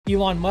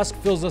Elon Musk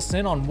fills us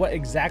in on what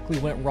exactly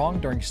went wrong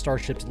during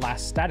Starship's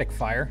last static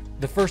fire.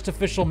 The first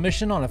official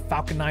mission on a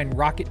Falcon 9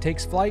 rocket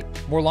takes flight.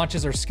 More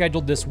launches are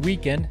scheduled this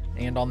weekend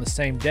and on the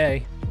same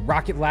day.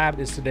 Rocket Lab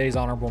is today's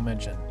honorable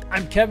mention.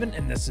 I'm Kevin,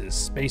 and this is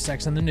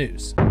SpaceX in the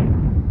News.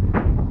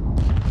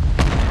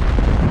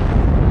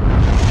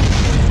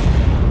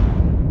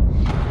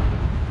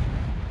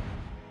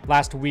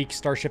 Last week,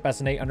 Starship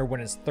SN8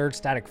 underwent its third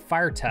static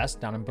fire test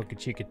down in Boca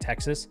Chica,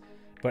 Texas.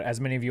 But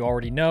as many of you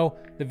already know,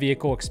 the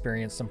vehicle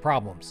experienced some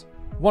problems.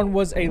 One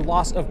was a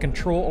loss of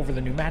control over the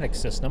pneumatic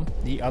system,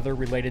 the other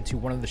related to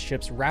one of the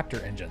ship's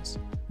Raptor engines.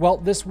 Well,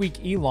 this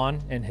week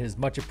Elon, in his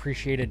much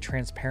appreciated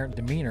transparent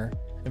demeanor,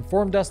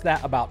 informed us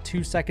that about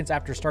 2 seconds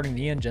after starting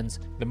the engines,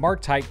 the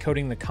Markite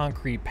coating the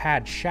concrete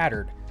pad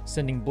shattered,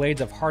 sending blades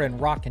of hardened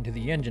rock into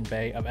the engine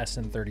bay of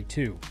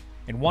SN32.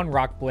 And one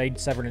rock blade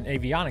severed an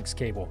avionics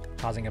cable,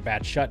 causing a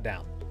bad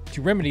shutdown.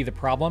 To remedy the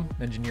problem,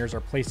 engineers are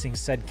placing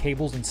said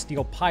cables in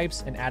steel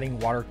pipes and adding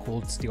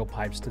water-cooled steel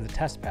pipes to the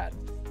test pad.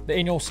 The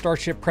annual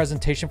Starship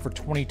presentation for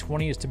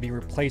 2020 is to be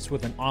replaced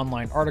with an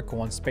online article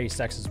on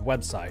SpaceX's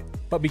website.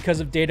 But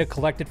because of data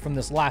collected from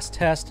this last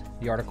test,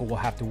 the article will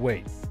have to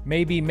wait.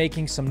 Maybe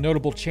making some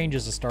notable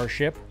changes to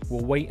Starship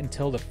will wait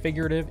until the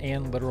figurative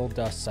and literal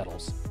dust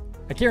settles.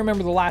 I can't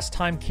remember the last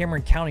time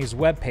Cameron County's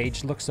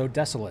webpage looked so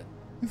desolate.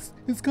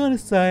 It's kind of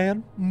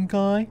sad,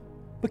 okay?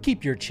 But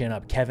keep your chin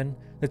up, Kevin.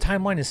 The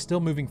timeline is still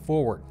moving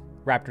forward.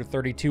 Raptor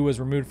 32 was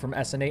removed from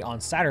SN8 on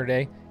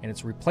Saturday, and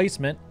its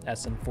replacement,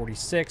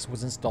 SN46,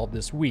 was installed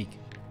this week.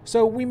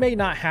 So we may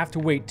not have to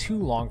wait too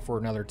long for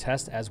another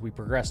test as we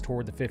progress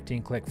toward the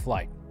 15-click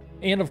flight.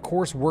 And of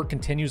course, work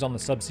continues on the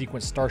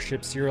subsequent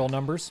Starship serial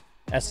numbers.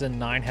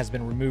 SN9 has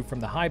been removed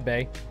from the high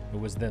bay. It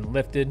was then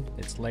lifted,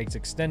 its legs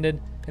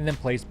extended, and then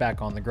placed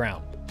back on the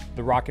ground.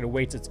 The rocket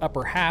awaits its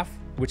upper half,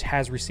 which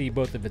has received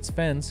both of its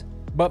fins,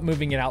 but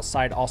moving it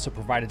outside also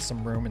provided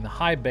some room in the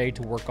high bay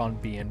to work on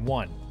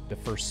BN1, the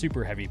first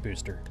Super Heavy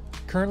booster,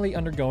 currently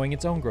undergoing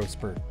its own growth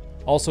spurt.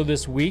 Also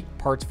this week,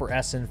 parts for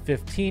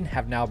SN15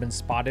 have now been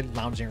spotted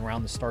lounging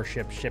around the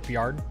Starship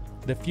shipyard.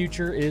 The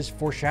future is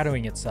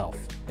foreshadowing itself,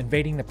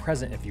 invading the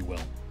present if you will,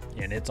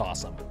 and it's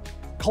awesome.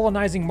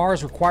 Colonizing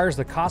Mars requires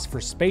the cost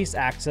for space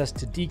access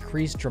to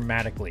decrease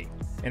dramatically.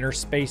 Enter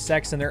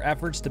SpaceX in their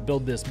efforts to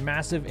build this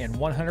massive and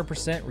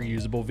 100%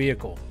 reusable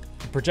vehicle.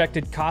 The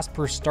projected cost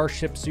per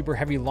Starship Super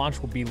Heavy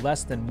launch will be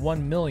less than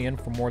 $1 million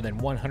for more than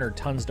 100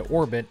 tons to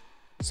orbit,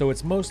 so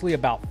it's mostly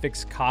about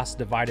fixed costs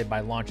divided by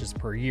launches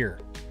per year.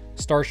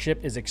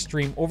 Starship is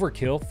extreme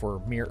overkill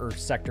for mere Earth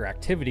sector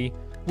activity,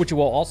 which it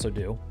will also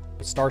do,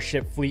 but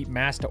Starship fleet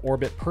mass to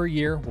orbit per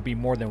year will be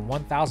more than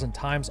 1,000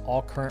 times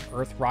all current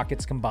Earth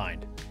rockets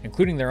combined,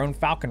 including their own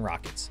Falcon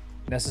rockets,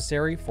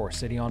 necessary for a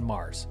city on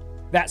Mars.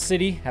 That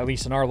city, at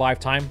least in our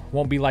lifetime,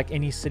 won't be like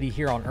any city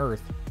here on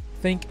Earth.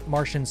 Think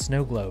Martian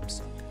snow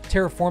globes.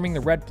 Terraforming the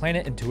red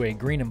planet into a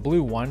green and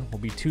blue one will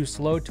be too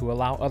slow to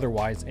allow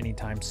otherwise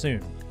anytime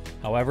soon.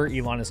 However,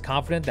 Elon is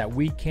confident that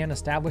we can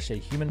establish a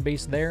human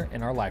base there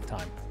in our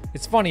lifetime.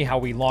 It's funny how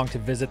we long to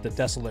visit the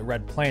desolate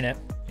red planet,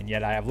 and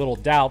yet I have little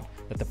doubt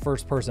that the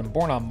first person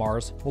born on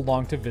Mars will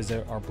long to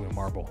visit our blue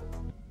marble.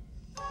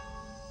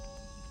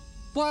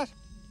 What?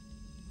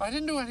 I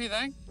didn't do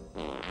anything.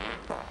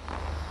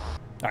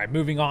 Alright,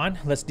 moving on,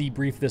 let's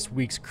debrief this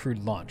week's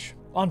crewed launch.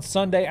 On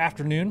Sunday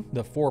afternoon,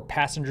 the 4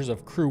 passengers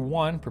of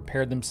Crew-1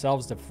 prepared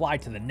themselves to fly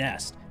to the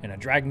nest in a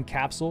Dragon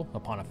capsule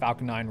upon a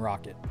Falcon 9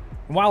 rocket.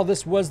 And while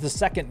this was the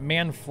second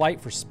manned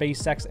flight for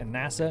SpaceX and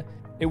NASA,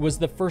 it was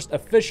the first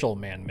official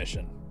manned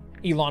mission.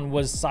 Elon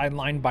was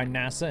sidelined by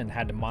NASA and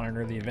had to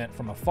monitor the event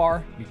from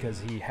afar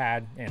because he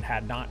had and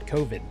had not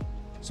COVID.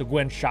 So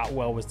Gwen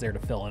Shotwell was there to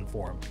fill in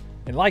for him.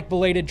 And like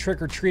belated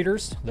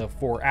trick-or-treaters, the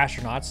 4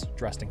 astronauts,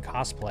 dressed in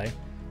cosplay,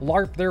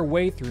 LARPed their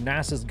way through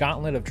NASA's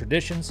gauntlet of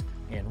traditions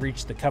and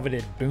reached the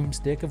coveted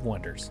boomstick of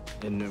wonders.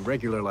 In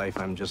regular life,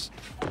 I'm just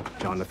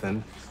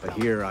Jonathan, but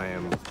here I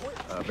am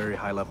a very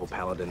high-level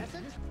paladin.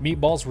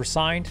 Meatballs were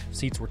signed,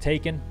 seats were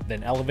taken,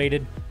 then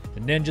elevated,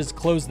 the ninjas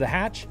closed the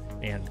hatch,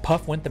 and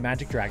puff went the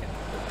magic dragon.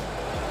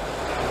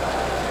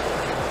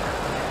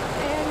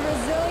 And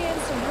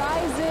resilience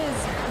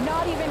rises.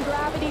 Not even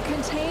gravity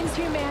contains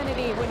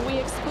humanity when we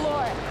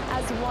explore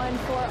as one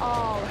for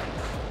all.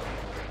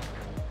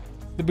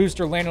 The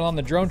booster landed on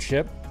the drone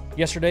ship.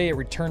 Yesterday, it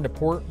returned to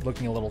port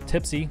looking a little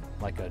tipsy,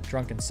 like a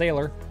drunken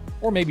sailor,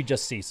 or maybe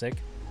just seasick.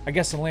 I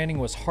guess the landing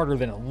was harder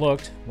than it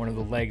looked. One of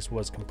the legs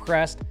was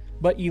compressed,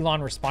 but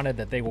Elon responded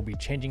that they will be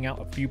changing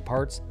out a few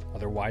parts,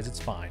 otherwise it's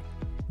fine.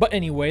 But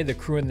anyway, the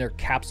crew in their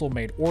capsule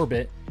made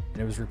orbit,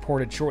 and it was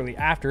reported shortly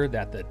after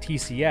that the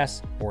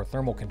TCS, or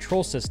Thermal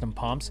Control System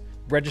pumps,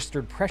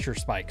 registered pressure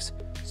spikes,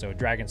 so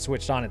Dragon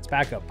switched on its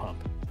backup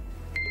pump.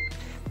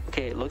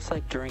 Okay, it looks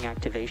like during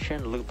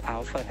activation, Loop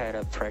Alpha had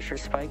a pressure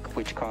spike,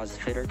 which caused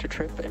Fitter to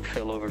trip and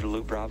fill over to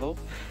Loop Bravo.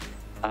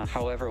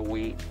 However,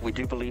 we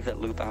do believe that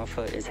Loop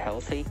Alpha is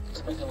healthy,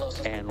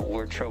 and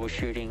we're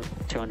troubleshooting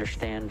to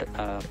understand,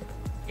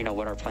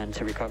 what our plan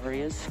to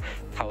recovery is.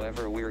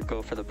 However, we would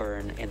go for the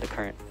burn in the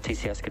current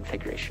TCS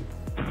configuration.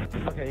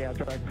 Okay, yeah,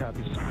 Dragon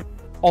copies.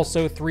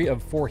 Also, 3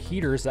 of 4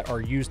 heaters that are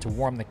used to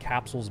warm the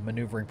capsule's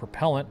maneuvering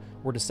propellant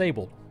were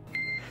disabled.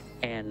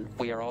 And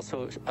we are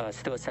also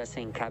still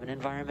assessing cabin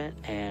environment,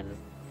 and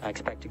I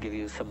expect to give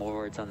you some more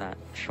words on that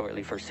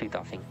shortly for suit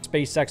offing.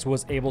 SpaceX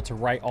was able to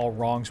right all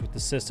wrongs with the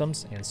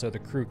systems, and so the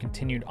crew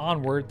continued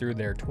onward through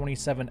their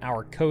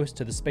 27-hour coast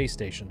to the space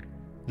station.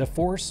 The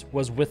Force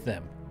was with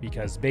them,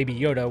 because Baby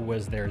Yoda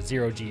was their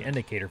zero-G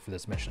indicator for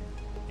this mission.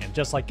 And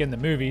just like in the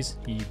movies,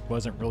 he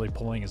wasn't really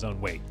pulling his own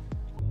weight.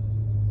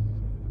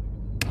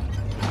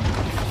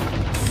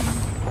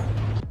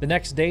 The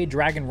next day,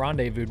 Dragon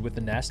rendezvoused with the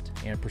nest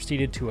and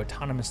proceeded to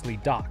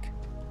autonomously dock.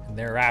 And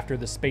thereafter,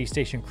 the space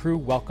station crew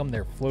welcomed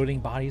their floating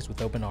bodies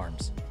with open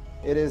arms.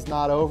 It is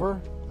not over.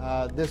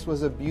 This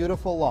was a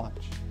beautiful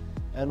launch,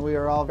 and we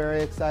are all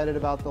very excited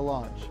about the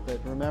launch.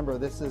 But remember,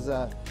 this is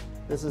a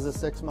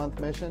 6-month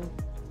mission,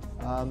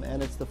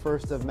 and it's the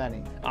first of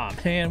many. Aw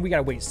man, we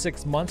gotta wait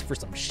 6 months for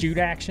some shoot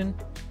action?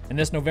 And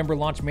this November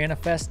launch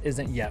manifest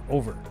isn't yet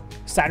over.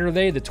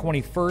 Saturday, the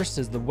 21st,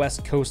 is the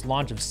West Coast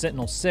launch of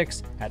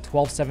Sentinel-6 at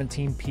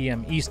 12:17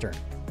 p.m. Eastern.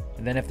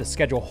 And then if the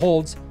schedule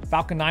holds,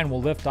 Falcon 9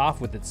 will lift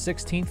off with its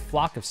 16th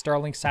flock of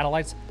Starlink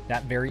satellites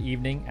that very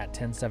evening at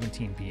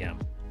 10:17 p.m.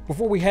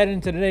 Before we head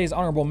into today's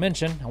honorable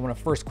mention, I want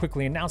to first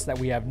quickly announce that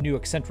we have new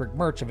Eccentric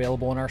merch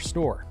available in our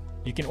store.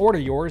 You can order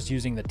yours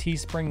using the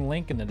Teespring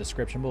link in the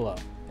description below.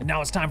 And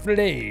now it's time for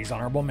today's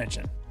honorable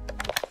mention.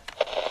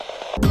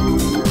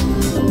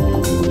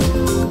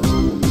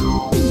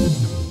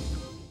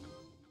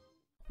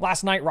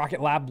 Last night,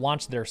 Rocket Lab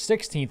launched their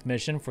 16th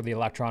mission for the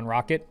Electron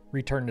rocket,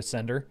 Return to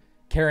Sender,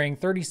 carrying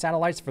 30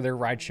 satellites for their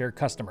rideshare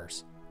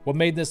customers. What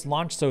made this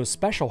launch so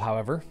special,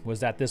 however, was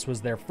that this was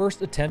their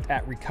first attempt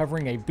at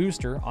recovering a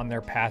booster on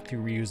their path to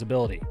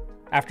reusability.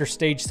 After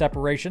stage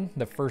separation,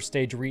 the first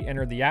stage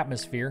re-entered the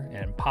atmosphere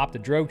and popped a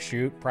drogue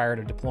chute prior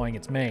to deploying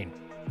its main,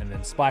 and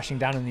then splashing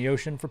down in the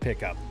ocean for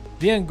pickup.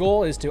 The end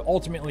goal is to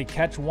ultimately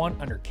catch one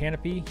under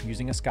canopy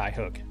using a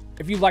skyhook.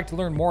 If you'd like to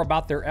learn more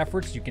about their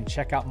efforts, you can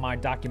check out my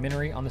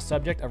documentary on the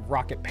subject of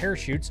rocket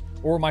parachutes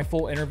or my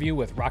full interview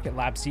with Rocket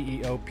Lab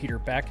CEO Peter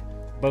Beck,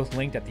 both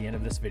linked at the end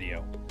of this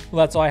video.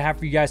 Well, that's all I have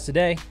for you guys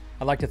today.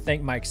 I'd like to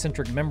thank my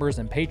Eccentric members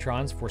and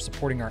patrons for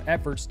supporting our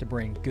efforts to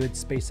bring good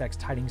SpaceX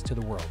tidings to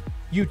the world.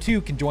 You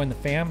too can join the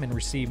fam and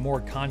receive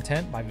more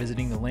content by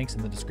visiting the links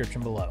in the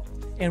description below.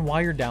 And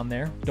while you're down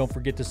there, don't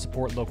forget to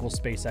support local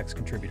SpaceX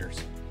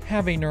contributors.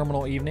 Have a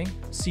normal evening,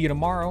 see you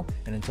tomorrow,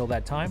 and until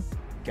that time,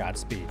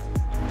 Godspeed.